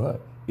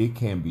 but it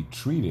can be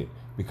treated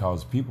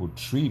because people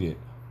treat it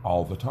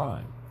all the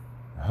time.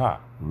 Ha,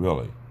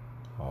 really?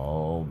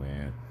 Oh,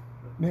 man.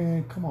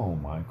 Man, come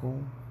on,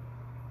 Michael.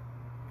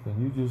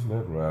 Can you just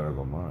let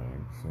Radical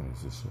Mind finish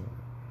this shit?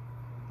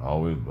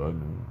 Always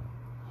button.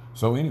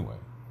 So anyway.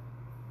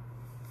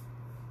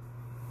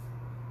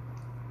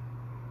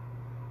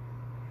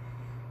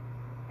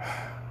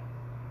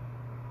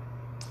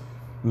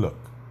 Look.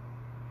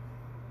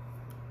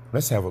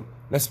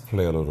 Let's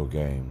play a little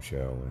game,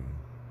 shall we?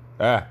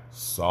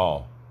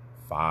 Saw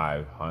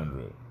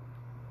 500.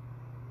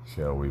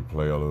 Shall we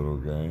play a little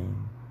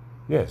game?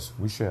 Yes,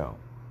 we shall.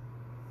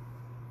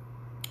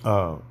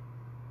 A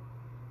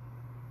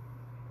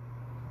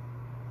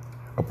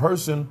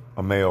person,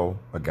 a male,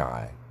 a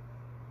guy,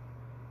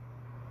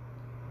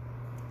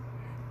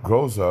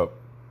 grows up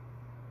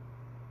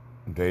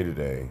day to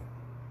day,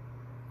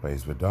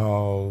 plays with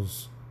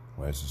dolls,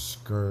 wears a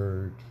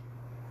skirt,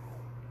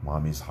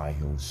 mommy's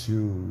high-heeled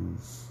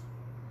shoes,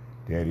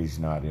 daddy's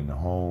not in the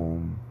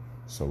home,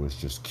 so it's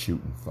just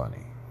cute and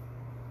funny.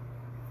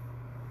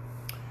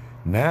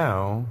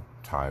 Now,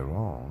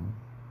 Tyrone,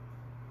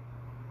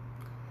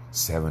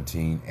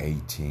 17,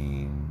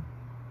 18,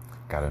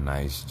 got a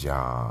nice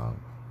job,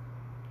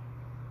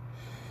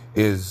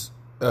 is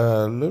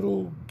a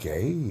little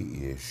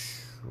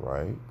gay-ish,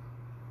 right?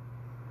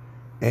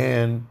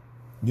 And,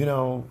 you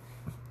know,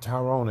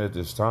 Tyrone at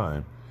this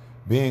time,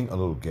 being a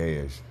little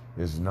gayish,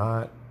 is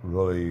not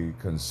really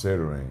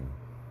considering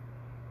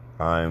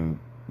I'm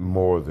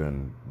more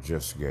than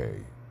just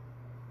gay.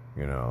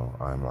 You know,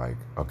 I'm like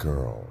a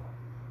girl.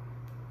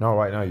 No,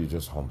 right now you're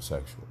just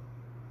homosexual.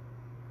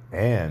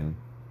 And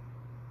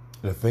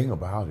the thing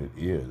about it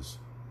is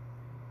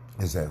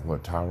that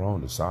what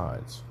Tyrone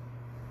decides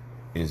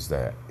is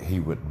that he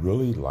would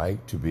really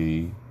like to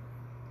be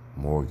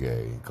more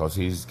gay, because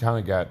he's kind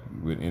of got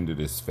into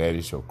this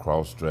fetish of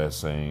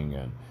cross-dressing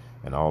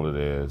and all of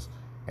this,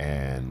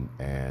 and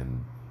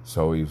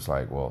so he was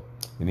like, well,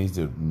 he needs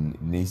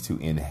to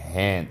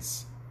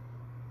enhance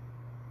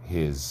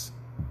his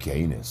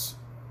gayness.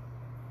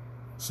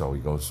 So he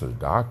goes to the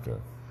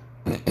doctor,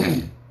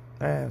 and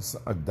it's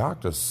a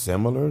doctor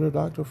similar to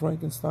Dr.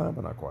 Frankenstein,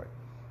 but not quite,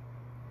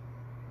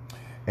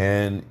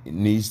 and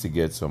needs to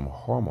get some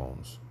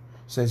hormones.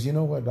 Says, you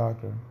know what,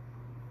 doctor?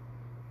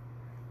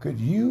 Could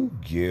you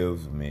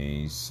give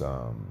me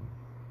some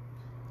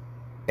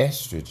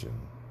estrogen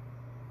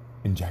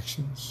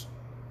injections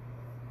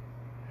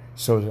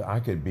so that I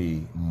could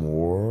be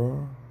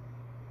more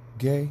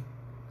gay?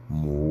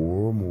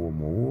 More.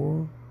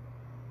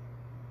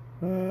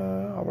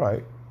 All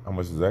right. How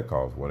much does that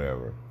cost?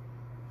 Whatever.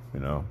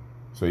 You know?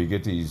 So you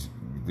get these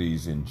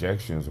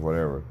injections,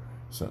 whatever,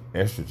 some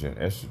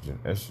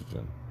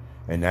estrogen.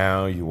 And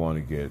now you want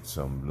to get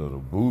some little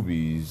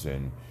boobies,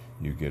 and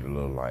you get a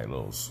little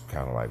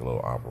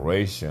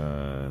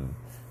operation,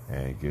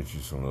 and get you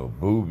some little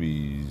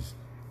boobies,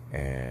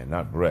 and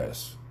not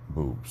breasts,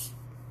 boobs,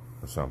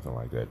 or something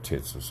like that,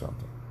 tits or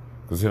something.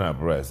 Because they're not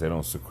breasts, they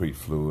don't secrete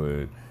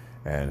fluid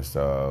and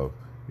stuff.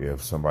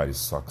 If somebody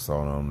sucks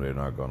on them, you're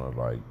not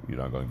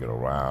gonna get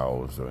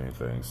aroused or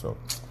anything. So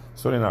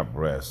they're not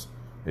breasts.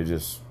 They're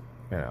just,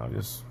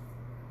 just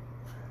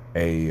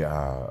a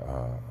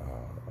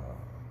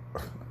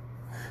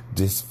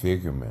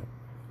disfigurement,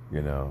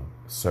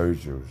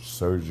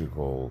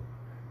 surgical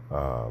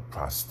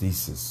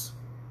prosthesis.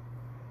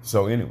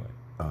 So anyway,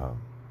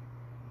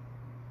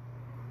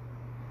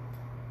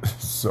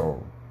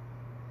 so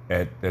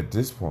at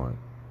this point,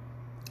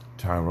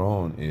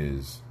 Tyrone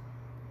is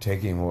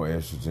taking more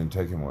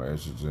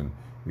estrogen,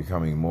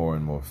 becoming more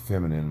and more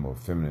feminine.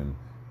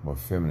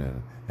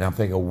 And I'm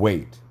thinking,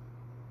 wait,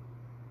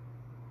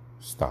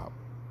 stop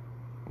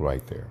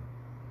right there.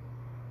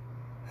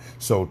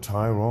 So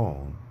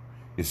Tyrone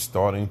is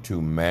starting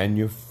to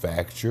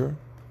manufacture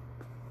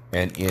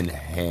and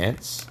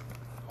enhance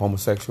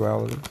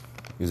homosexuality.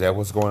 Is that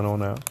what's going on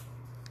now?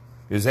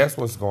 Is that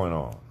what's going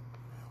on?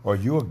 Or are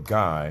you a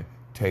guy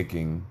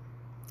taking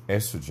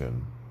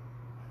estrogen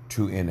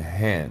to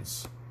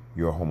enhance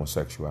your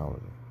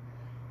homosexuality?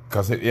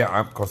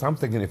 Because I'm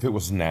thinking if it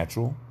was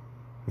natural,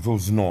 if it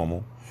was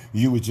normal,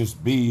 you would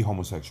just be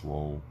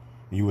homosexual,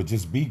 you would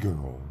just be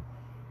girl,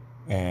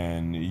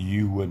 and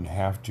you wouldn't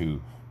have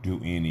to do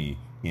any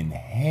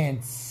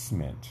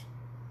enhancement,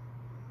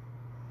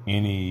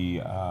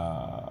 any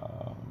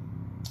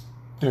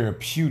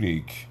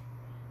therapeutic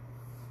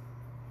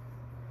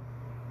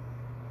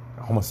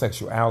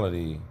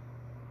homosexuality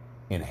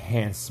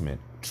enhancement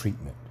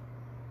treatment.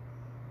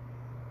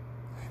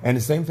 And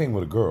the same thing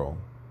with a girl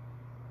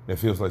that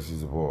feels like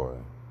she's a boy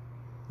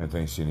and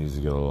thinks she needs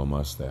to get a little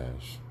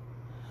mustache.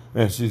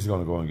 And she's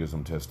going to go and get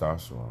some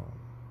testosterone.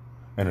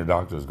 And the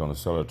doctor is going to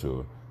sell her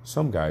to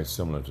some guy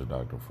similar to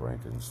Dr.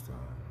 Frankenstein.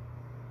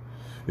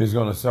 He's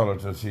going to sell her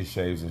till she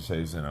shaves,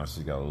 and now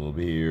she's got a little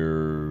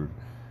beard,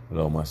 a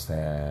little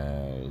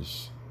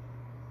mustache,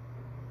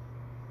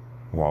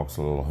 walks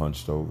a little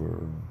hunched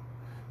over.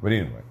 But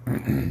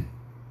anyway,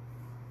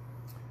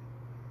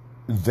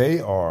 they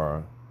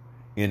are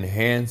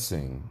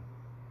enhancing,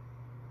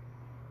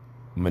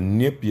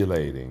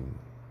 manipulating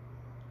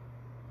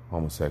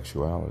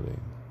homosexuality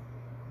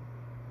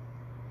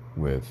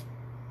with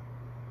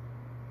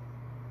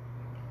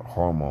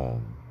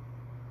hormone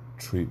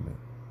treatment.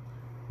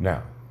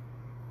 Now,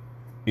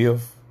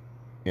 if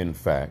in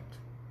fact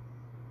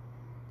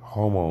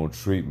hormone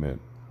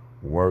treatment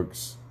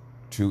works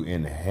to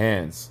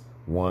enhance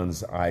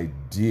one's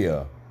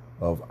idea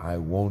of I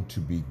want to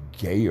be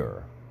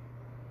gayer,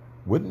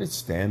 wouldn't it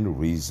stand to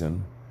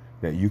reason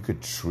that you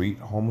could treat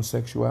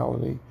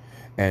homosexuality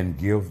and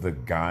give the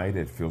guy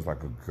that feels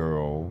like a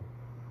girl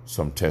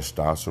some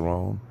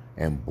testosterone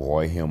and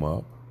boy him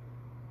up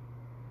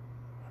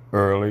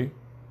early,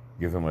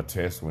 give him a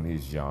test when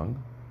he's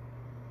young,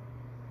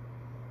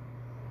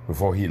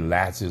 before he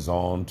latches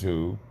on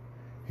to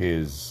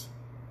his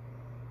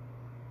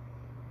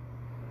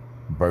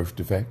birth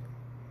defect?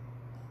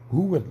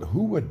 Who would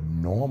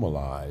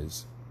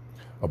normalize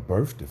a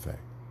birth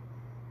defect?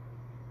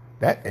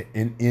 That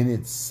in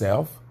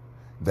itself,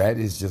 that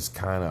is just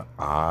kind of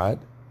odd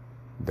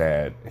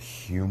that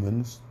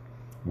humans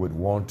would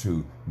want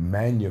to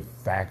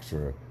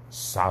manufacture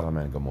Sodom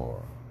and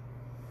Gomorrah.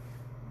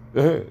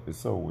 It's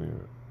so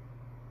weird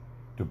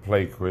to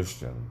play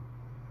Christian,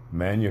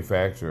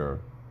 manufacture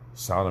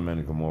Sodom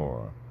and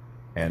Gomorrah,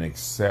 and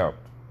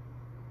accept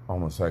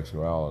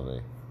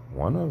homosexuality.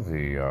 One of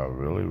the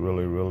really,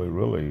 really, really,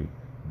 really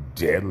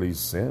deadly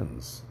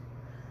sins.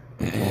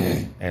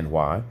 And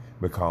why?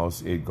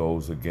 Because it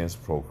goes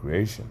against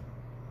procreation.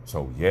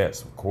 So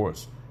yes, of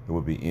course, it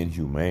would be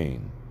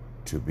inhumane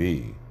to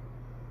be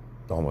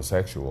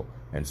homosexual.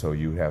 And so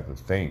you have to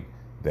think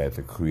that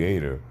the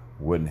Creator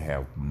wouldn't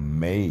have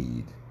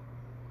made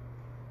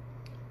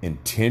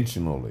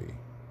intentionally,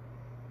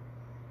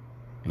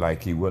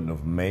 like he wouldn't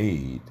have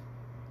made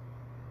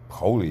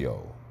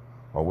polio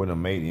or wouldn't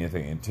have made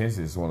anything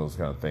intentionally. It's one of those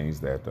kind of things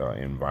that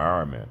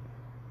environment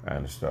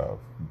and stuff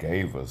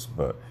gave us,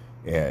 but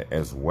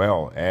as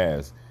well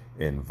as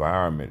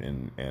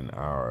environment and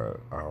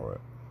our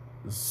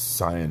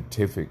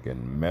scientific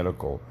and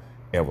medical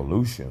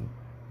evolution,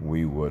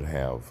 we would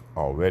have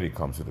already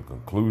come to the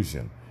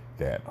conclusion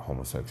that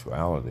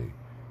homosexuality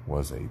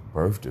was a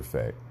birth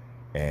defect,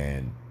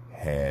 and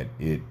had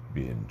it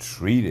been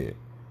treated,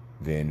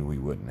 then we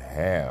wouldn't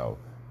have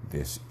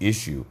this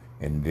issue,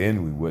 and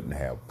then we wouldn't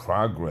have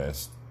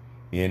progressed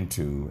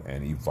into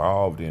and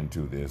evolved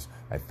into this.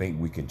 I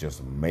think we can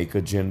just make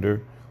a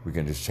gender. We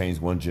can just change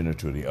one gender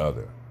to the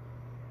other.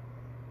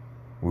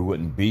 We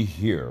wouldn't be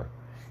here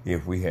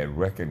if we had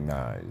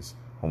recognized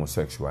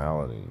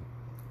homosexuality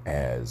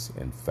as,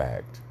 in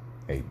fact,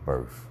 a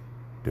birth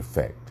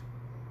defect,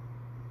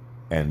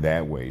 and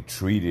that way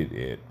treated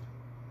it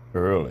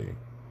early.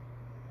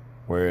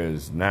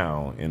 Whereas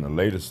now, in a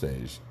later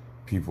stage,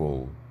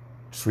 people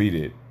treat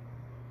it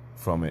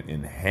from an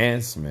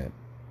enhancement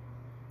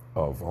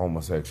of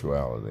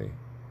homosexuality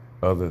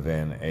other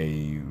than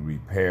a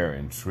repair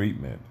and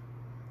treatment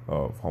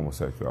of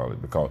homosexuality.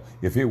 Because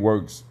if it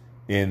works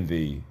in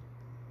the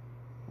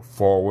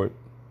forward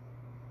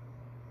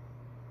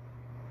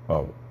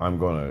of, I'm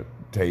going to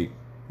take,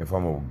 if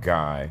I'm a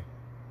guy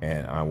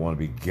and I want to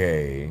be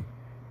gay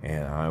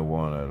and I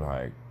want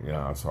to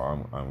so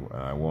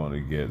I want to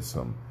get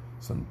some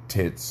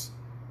tits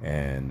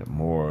and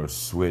more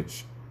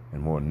switch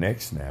and more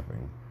neck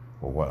snapping.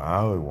 But what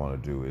I would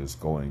want to do is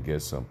go and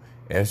get some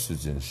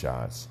estrogen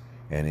shots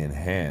and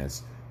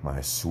enhance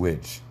my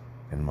switch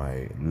and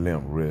my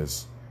limp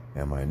wrist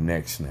and my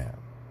neck snap.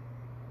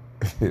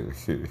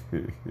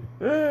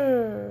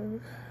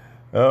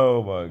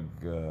 Oh my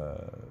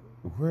God.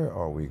 Where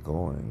are we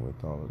going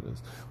with all of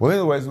this? Well,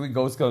 anyways,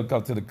 it's going to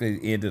come to the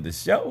end of the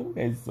show.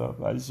 And so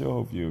I sure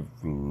hope you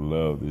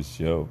love this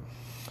show.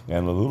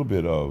 And a little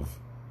bit of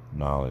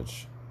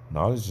knowledge.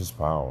 Knowledge is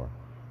power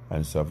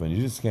and stuff. And you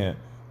just can't,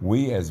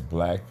 we as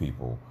black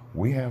people,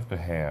 we have to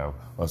have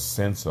a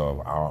sense of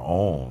our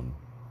own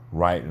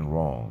right and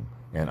wrong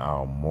and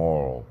our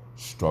moral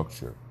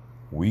structure.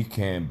 We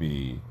can't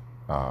be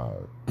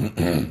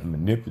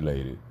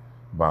manipulated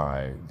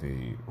by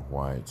the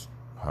white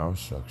power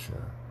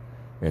structure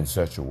in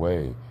such a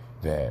way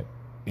that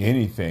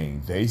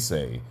anything they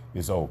say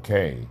is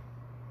okay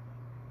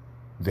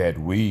that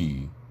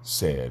we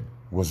said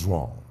was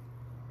wrong.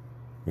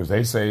 If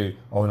they say,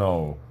 oh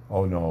no,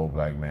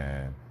 black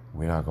man,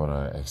 we're not going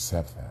to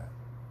accept that.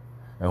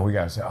 And we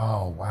got to say,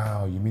 oh,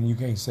 wow, you mean you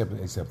can't accept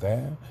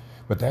that?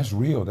 But that's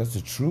real. That's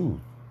the truth.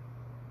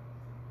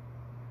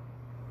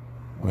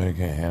 We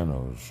can't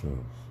handle the truth.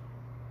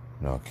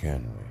 Nor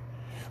can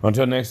we.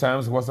 Until next time,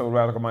 this is What's Up with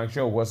Radical Mike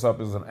Show. What's Up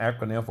is an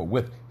acronym for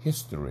With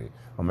History.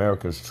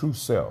 America's true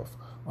self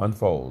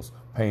unfolds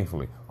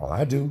painfully. All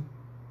I do,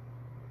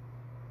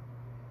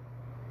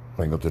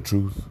 bring up the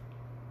truth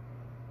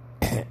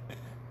and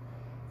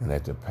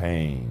let the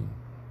pain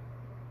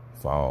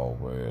fall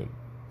where it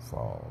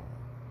falls.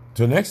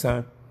 Till next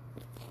time,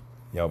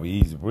 y'all be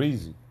easy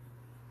breezy.